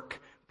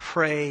work.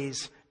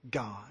 Praise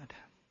God.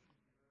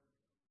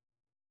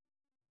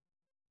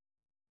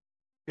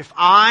 If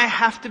I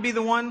have to be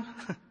the one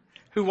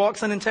who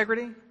walks in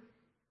integrity,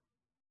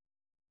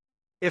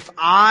 if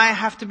I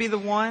have to be the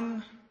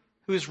one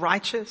who is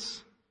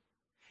righteous,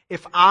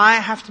 if I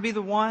have to be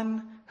the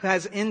one who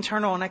has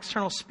internal and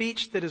external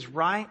speech that is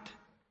right,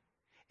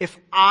 if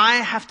I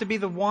have to be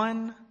the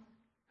one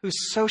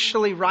who's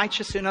socially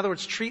righteous, in other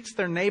words, treats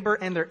their neighbor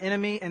and their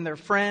enemy and their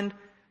friend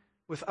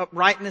with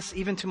uprightness,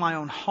 even to my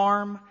own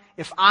harm,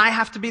 if I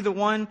have to be the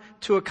one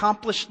to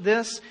accomplish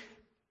this,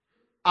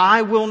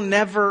 I will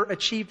never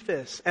achieve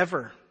this,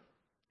 ever.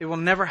 It will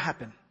never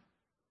happen.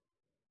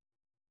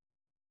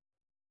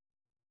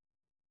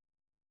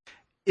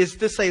 Is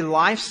this a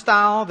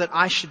lifestyle that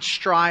I should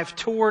strive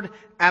toward?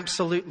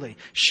 Absolutely.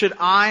 Should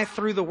I,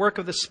 through the work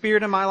of the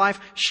Spirit in my life,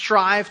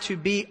 strive to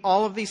be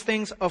all of these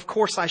things? Of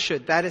course I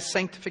should. That is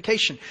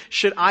sanctification.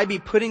 Should I be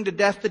putting to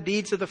death the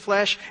deeds of the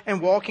flesh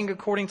and walking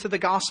according to the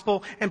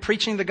gospel and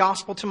preaching the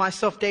gospel to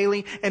myself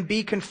daily and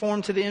be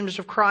conformed to the image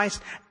of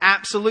Christ?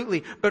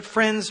 Absolutely. But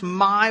friends,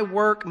 my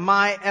work,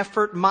 my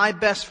effort, my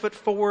best foot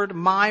forward,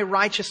 my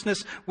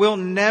righteousness will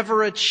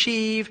never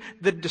achieve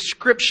the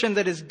description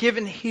that is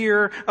given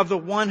here of the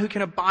one who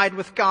can abide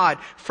with God.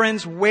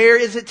 Friends,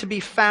 where is it to be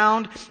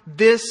found?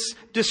 This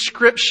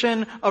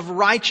description of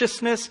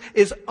righteousness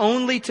is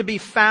only to be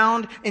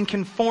found in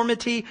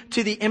conformity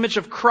to the image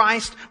of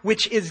Christ,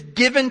 which is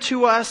given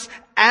to us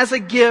as a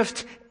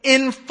gift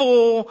in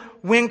full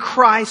when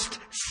Christ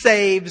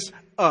saves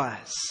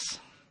us.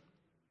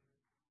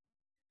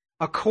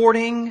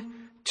 According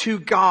to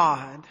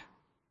God,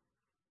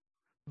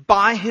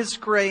 by His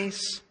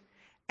grace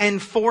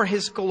and for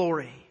His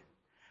glory,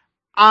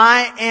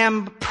 I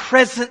am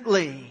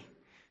presently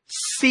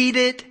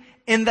seated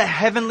in the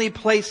heavenly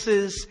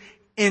places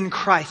in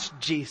Christ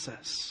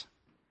Jesus.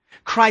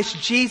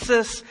 Christ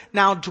Jesus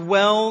now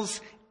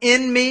dwells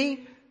in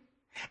me,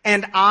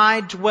 and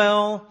I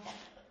dwell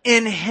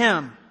in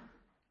Him.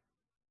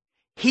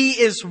 He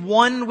is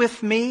one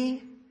with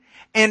me,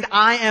 and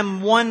I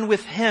am one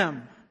with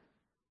Him.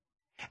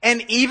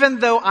 And even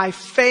though I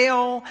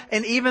fail,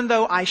 and even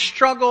though I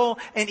struggle,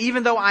 and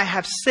even though I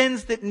have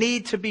sins that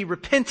need to be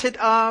repented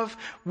of,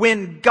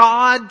 when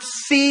God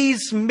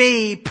sees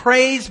me,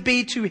 praise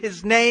be to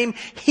His name,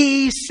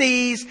 He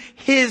sees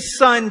His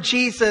Son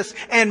Jesus,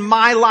 and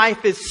my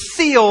life is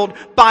sealed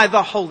by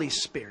the Holy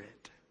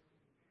Spirit.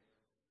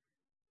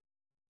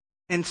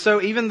 And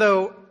so even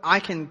though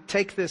I can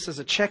take this as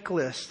a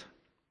checklist,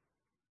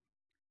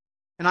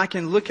 and I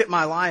can look at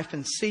my life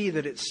and see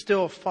that it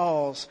still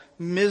falls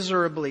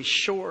miserably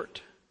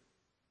short,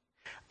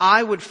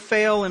 I would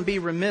fail and be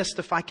remiss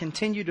if I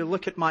continue to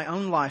look at my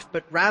own life,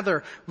 but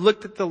rather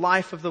looked at the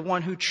life of the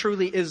one who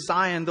truly is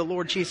Zion, the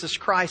Lord Jesus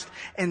Christ,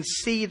 and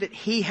see that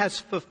He has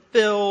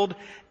fulfilled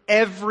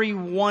every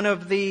one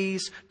of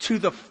these to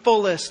the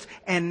fullest,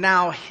 and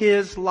now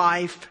His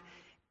life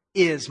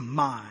is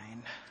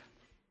mine.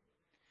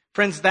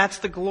 Friends, that's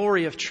the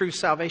glory of true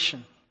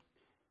salvation.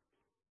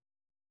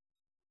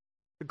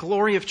 The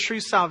glory of true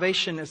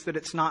salvation is that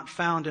it's not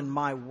found in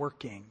my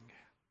working.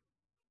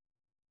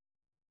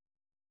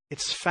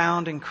 It's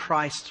found in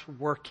Christ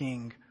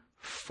working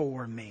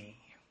for me.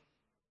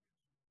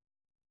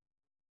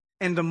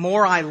 And the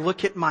more I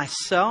look at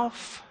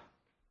myself,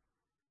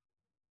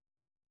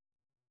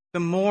 the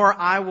more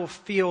I will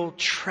feel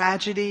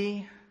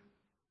tragedy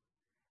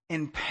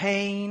and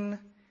pain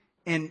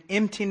and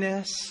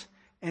emptiness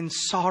and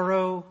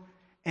sorrow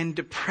and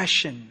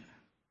depression.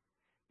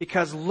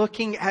 Because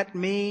looking at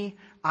me,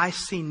 I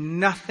see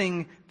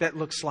nothing that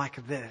looks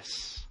like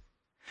this.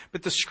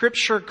 But the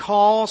Scripture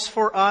calls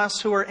for us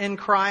who are in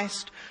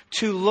Christ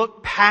to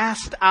look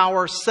past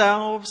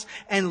ourselves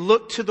and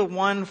look to the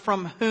one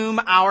from whom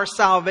our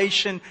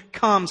salvation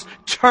comes.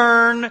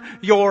 Turn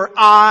your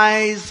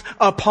eyes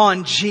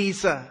upon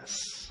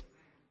Jesus.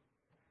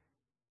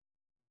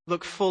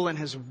 Look full in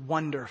His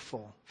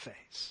wonderful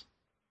face.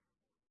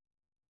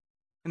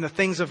 And the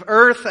things of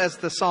earth, as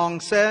the song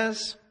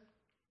says,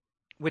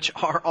 which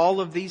are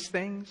all of these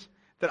things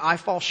that I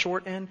fall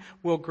short in,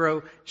 will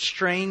grow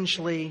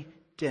strangely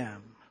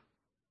dim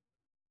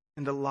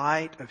in the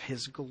light of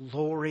His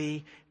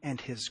glory and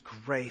His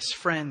grace.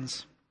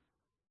 Friends,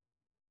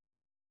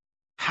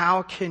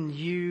 how can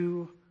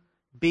you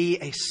be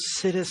a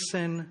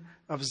citizen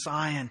of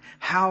Zion?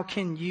 How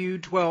can you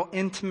dwell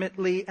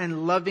intimately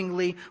and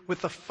lovingly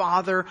with the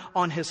Father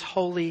on His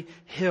holy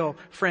hill?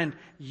 Friend,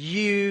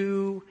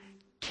 you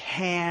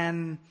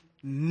cannot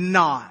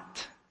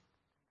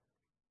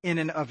in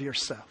and of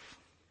yourself.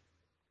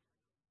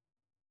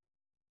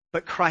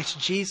 But Christ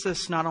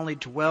Jesus not only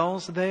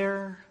dwells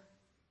there,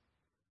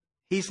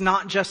 He's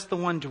not just the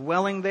one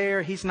dwelling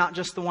there. He's not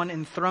just the one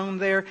enthroned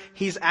there.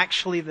 He's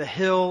actually the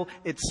hill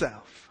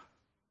itself.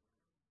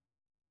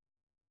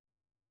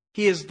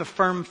 He is the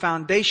firm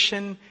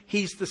foundation.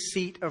 He's the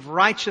seat of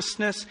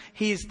righteousness.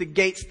 He's the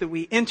gates that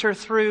we enter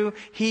through.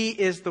 He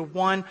is the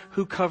one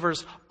who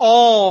covers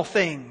all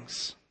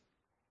things.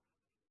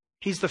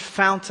 He's the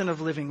fountain of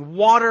living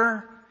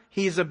water.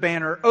 He is a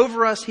banner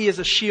over us. He is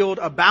a shield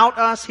about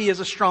us. He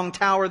is a strong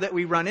tower that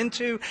we run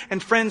into.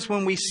 And friends,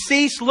 when we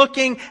cease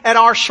looking at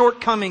our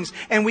shortcomings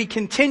and we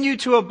continue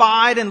to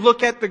abide and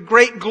look at the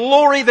great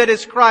glory that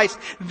is Christ,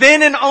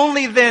 then and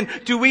only then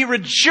do we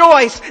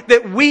rejoice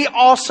that we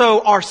also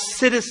are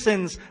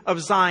citizens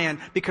of Zion,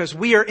 because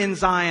we are in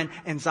Zion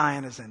and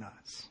Zion is in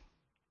us.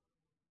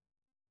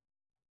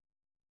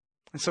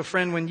 And so,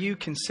 friend, when you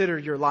consider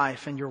your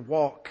life and your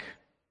walk,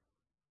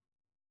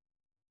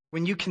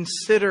 when you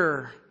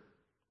consider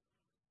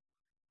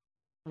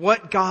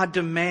what God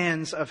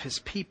demands of His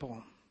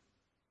people,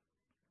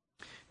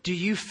 do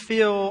you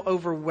feel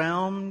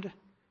overwhelmed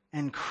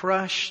and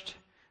crushed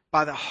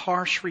by the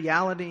harsh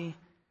reality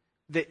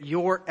that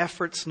your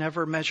efforts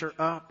never measure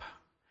up?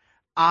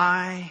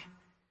 I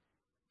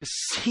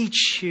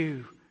beseech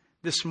you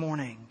this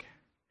morning,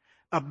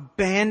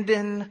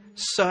 abandon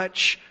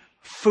such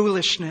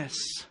foolishness.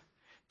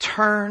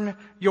 Turn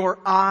your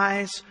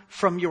eyes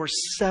from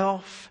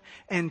yourself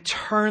and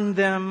turn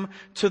them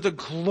to the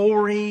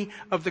glory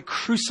of the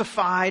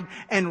crucified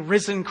and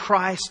risen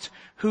Christ,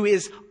 who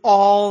is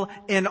all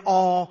in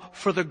all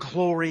for the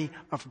glory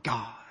of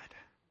God.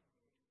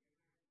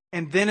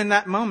 And then in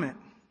that moment,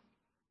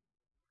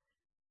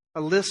 a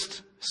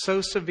list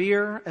so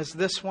severe as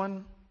this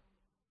one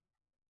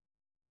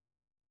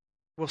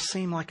will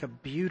seem like a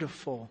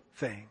beautiful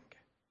thing,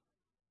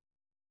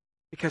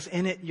 because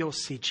in it you'll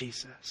see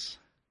Jesus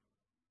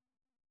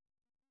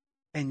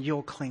and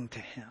you'll cling to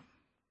Him.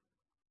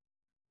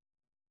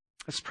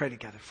 Let's pray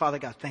together. Father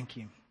God, thank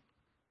you.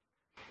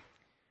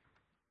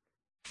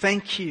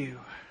 Thank you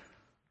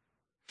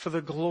for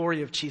the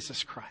glory of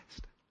Jesus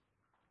Christ.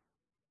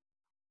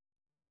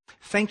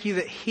 Thank you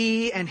that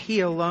He and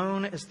He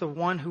alone is the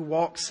one who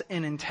walks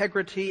in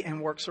integrity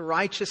and works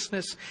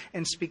righteousness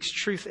and speaks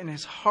truth in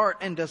his heart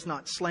and does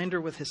not slander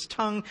with his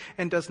tongue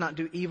and does not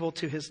do evil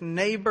to his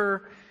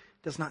neighbor,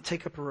 does not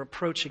take up a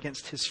reproach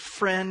against his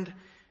friend.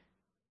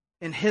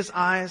 In His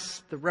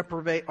eyes, the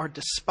reprobate are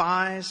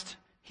despised.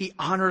 He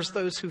honors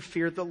those who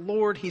fear the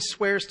Lord. He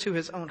swears to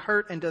His own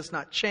hurt and does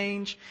not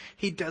change.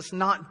 He does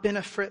not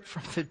benefit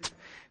from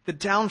the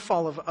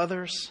downfall of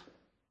others.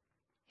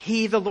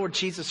 He, the Lord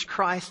Jesus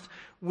Christ,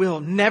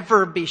 will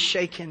never be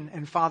shaken.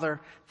 And Father,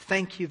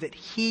 thank you that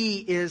He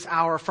is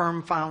our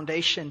firm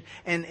foundation.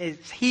 And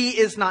if He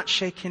is not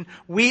shaken,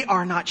 we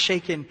are not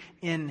shaken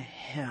in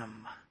Him.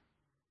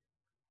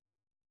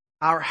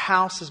 Our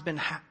house has been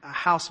a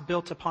house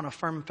built upon a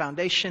firm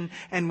foundation.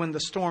 And when the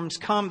storms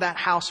come, that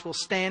house will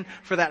stand,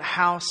 for that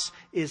house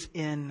is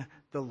in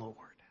the Lord.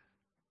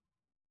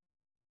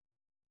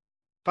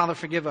 Father,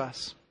 forgive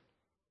us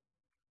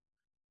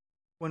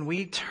when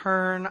we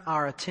turn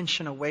our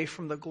attention away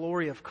from the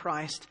glory of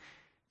Christ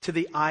to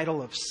the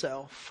idol of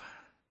self.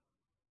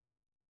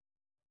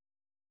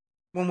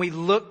 When we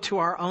look to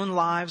our own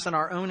lives and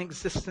our own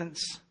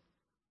existence,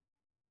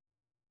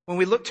 when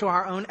we look to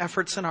our own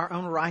efforts and our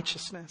own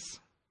righteousness,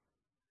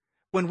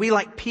 when we,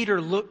 like Peter,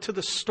 look to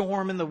the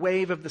storm and the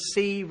wave of the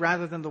sea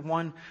rather than the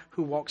one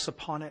who walks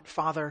upon it,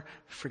 Father,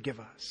 forgive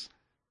us.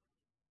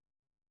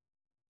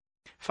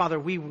 Father,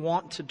 we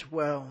want to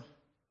dwell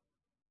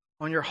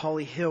on your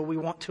holy hill. We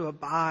want to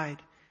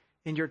abide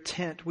in your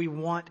tent. We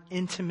want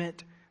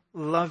intimate,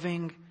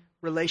 loving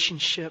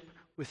relationship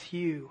with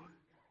you.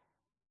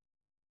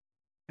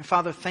 And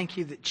Father, thank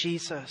you that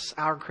Jesus,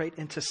 our great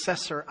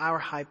intercessor, our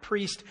high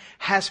priest,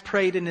 has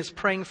prayed and is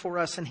praying for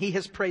us. And He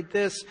has prayed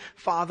this: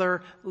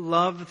 Father,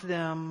 love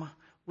them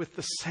with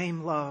the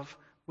same love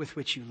with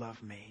which you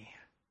love me.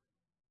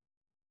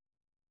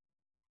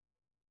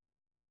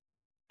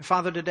 And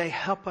Father, today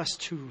help us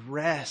to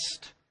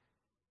rest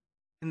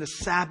in the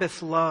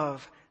Sabbath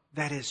love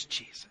that is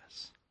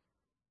Jesus.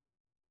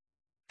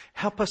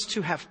 Help us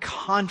to have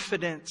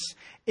confidence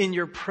in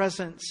your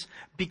presence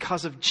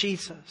because of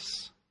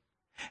Jesus.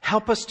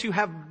 Help us to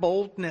have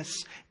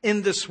boldness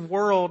in this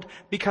world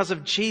because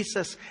of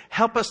Jesus.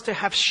 Help us to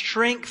have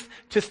strength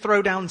to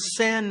throw down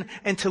sin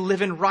and to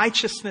live in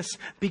righteousness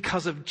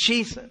because of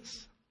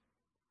Jesus.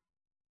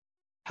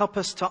 Help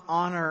us to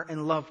honor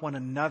and love one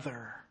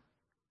another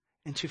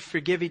and to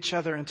forgive each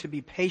other and to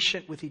be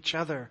patient with each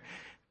other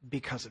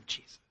because of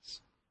Jesus.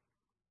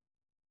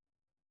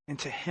 And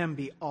to Him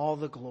be all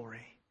the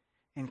glory.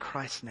 In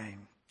Christ's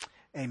name,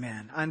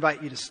 amen. I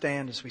invite you to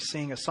stand as we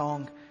sing a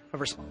song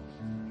of response.